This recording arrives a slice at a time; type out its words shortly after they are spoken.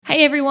Hi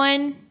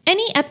everyone!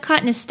 Any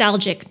Epcot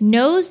nostalgic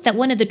knows that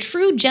one of the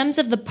true gems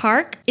of the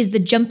park is the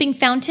jumping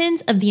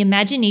fountains of the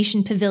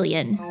Imagination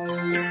Pavilion.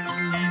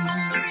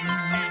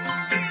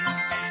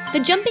 The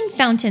jumping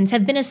fountains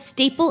have been a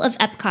staple of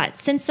Epcot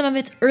since some of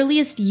its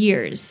earliest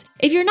years.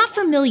 If you're not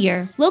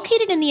familiar,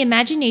 located in the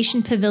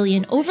Imagination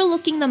Pavilion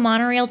overlooking the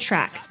monorail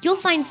track, you'll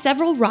find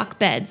several rock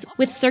beds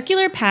with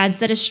circular pads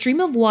that a stream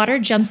of water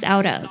jumps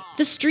out of.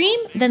 The stream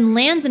then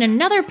lands in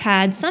another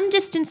pad some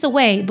distance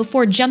away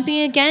before jumping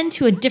again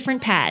to a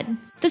different pad.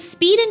 The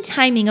speed and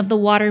timing of the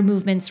water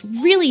movements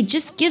really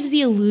just gives the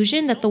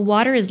illusion that the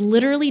water is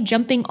literally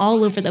jumping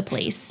all over the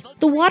place.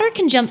 The water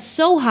can jump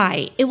so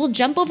high, it will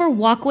jump over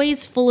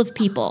walkways full of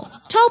people.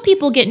 Tall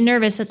people get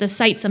nervous at the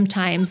sight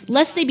sometimes,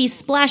 lest they be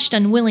splashed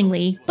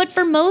unwillingly, but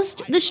for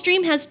most, the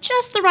stream has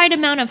just the right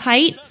amount of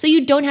height, so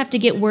you don't have to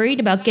get worried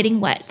about getting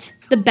wet.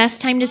 The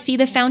best time to see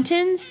the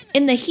fountains?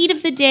 In the heat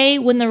of the day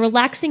when the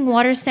relaxing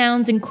water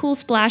sounds and cool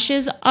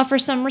splashes offer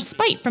some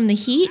respite from the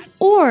heat,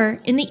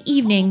 or in the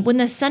evening when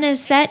the sun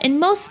has set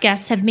and most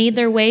guests have made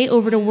their way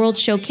over to World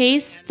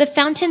Showcase, the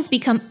fountains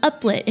become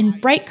uplit in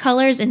bright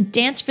colors and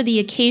dance for the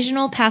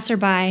occasional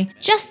passerby.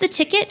 Just the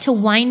ticket to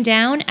wind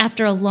down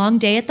after a long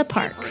day at the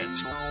park.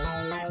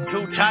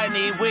 2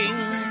 tiny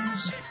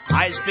wings,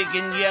 eyes big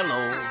and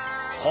yellow,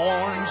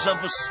 horns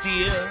of a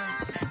steer,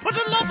 but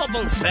a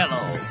lovable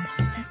fellow.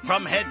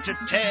 From head to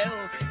tail,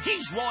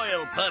 he's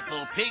royal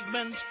purple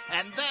pigment,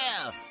 and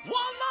there,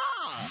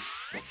 voila!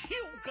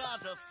 You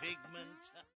got a figment.